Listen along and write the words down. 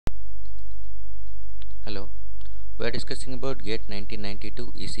Hello, we are discussing about GATE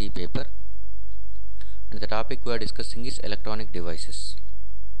 1992 ECE paper, and the topic we are discussing is electronic devices.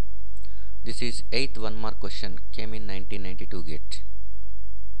 This is 8th 1 mark question, came in 1992 GATE.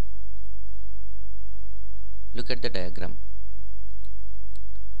 Look at the diagram.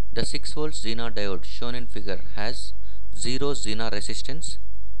 The 6 volts Zener diode shown in figure has 0 Zener resistance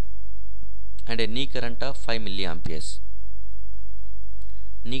and a knee current of 5 milliamperes.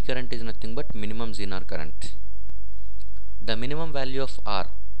 Knee current is nothing but minimum Zener current. The minimum value of R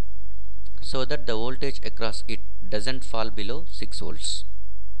so that the voltage across it doesn't fall below 6 volts.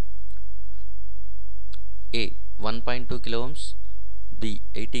 A 1.2 kilo ohms, B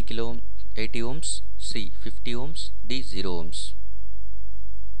 80 ohms, C 50 ohms, D 0 ohms.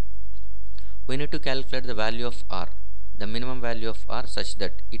 We need to calculate the value of R, the minimum value of R, such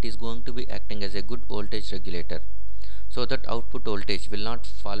that it is going to be acting as a good voltage regulator, so that output voltage will not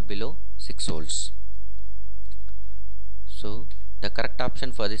fall below 6 volts. So the correct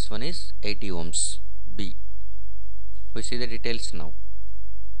option for this one is 80 ohms, B. We see the details now.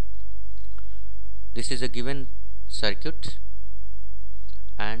 This is a given circuit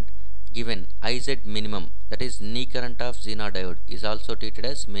and given IZ minimum, that is knee current of Zener diode, is also treated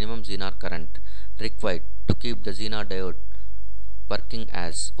as minimum Zener current required to keep the Zener diode working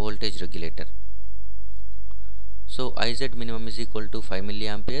as voltage regulator. So IZ minimum is equal to 5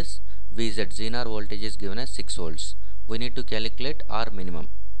 milliamperes, VZ Zener voltage is given as 6 volts. We need to calculate R minimum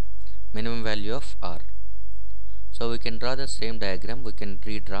value of R. So we can draw the same diagram, we can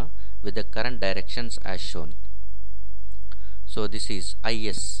redraw with the current directions as shown. So this is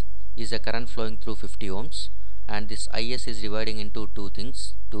IS is a current flowing through 50 ohms, and this IS is dividing into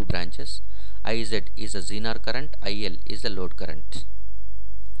two branches. IZ is a Zener current, IL is the load current.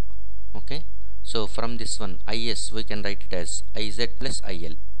 Okay, so from this one IS we can write it as IZ plus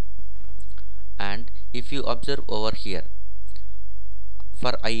IL. And if you observe over here,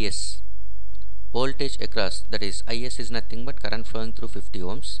 for IS, voltage across, that is IS is nothing but current flowing through 50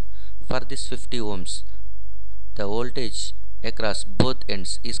 ohms. For this 50 ohms, the voltage across both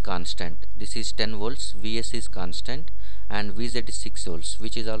ends is constant. This is 10 volts, Vs is constant, and Vz is 6 volts,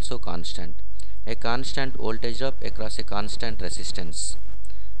 which is also constant. A constant voltage drop across a constant resistance,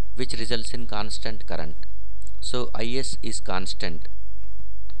 which results in constant current. So Is is constant.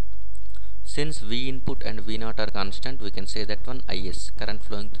 Since V input and V naught are constant, we can say that one Is, current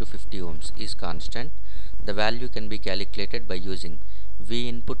flowing through 50 ohms, is constant. The value can be calculated by using V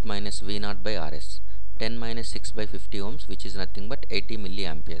input minus V naught by Rs. 10 minus 6 by 50 ohms, which is nothing but 80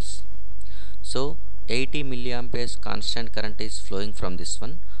 milliamperes. So 80 milliamperes constant current is flowing from this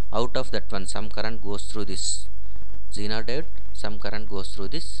one. Out of that one, some current goes through this Zener diode, some current goes through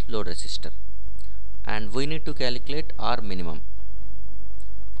this load resistor, and we need to calculate R minimum.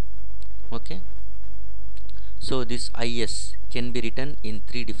 Okay, so this Is can be written in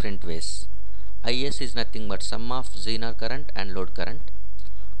three different ways. Is is nothing but sum of Zener current and load current.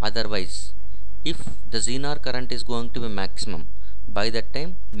 Otherwise, if the Zener current is going to be maximum, by that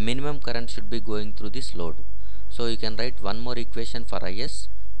time minimum current should be going through this load. So you can write one more equation for Is,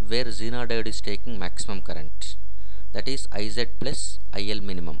 where Zener diode is taking maximum current, that is Iz plus IL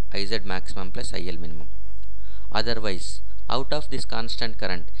minimum, Iz maximum plus IL minimum. Otherwise, out of this constant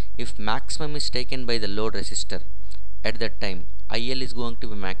current, if maximum is taken by the load resistor, at that time IL is going to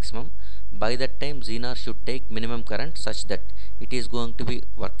be maximum. By that time Zener should take minimum current, such that it is going to be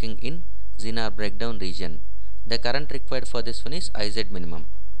working in Zener breakdown region. The current required for this one is Iz minimum.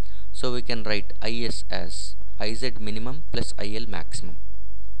 So we can write Is as Iz minimum plus IL maximum.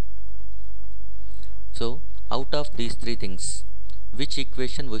 So out of these three things, which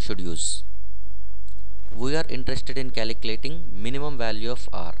equation we should use? We are interested in calculating minimum value of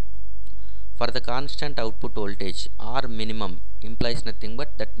R. For the constant output voltage, R minimum implies nothing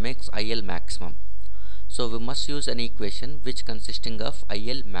but that makes IL maximum. So we must use an equation which consisting of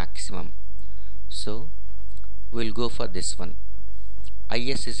IL maximum. So we will go for this one.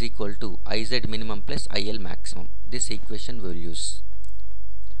 Is is equal to Iz minimum plus IL maximum. This equation we will use.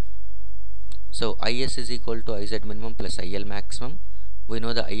 So Is is equal to Iz minimum plus IL maximum. We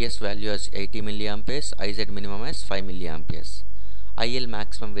know the Is value as 80 milliamperes, Iz minimum as 5 milliamperes. IL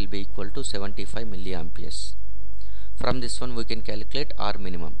maximum will be equal to 75 milliamperes. From this one we can calculate R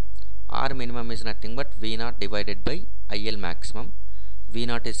minimum. R minimum is nothing but V naught divided by IL maximum. V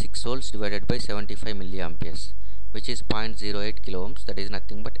naught is 6 volts divided by 75 milliamperes, which is 0.08 kilo ohms, that is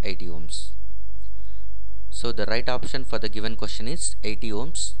nothing but 80 ohms. So the right option for the given question is 80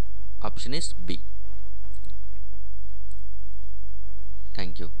 ohms. Option is B.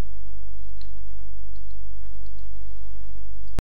 Thank you.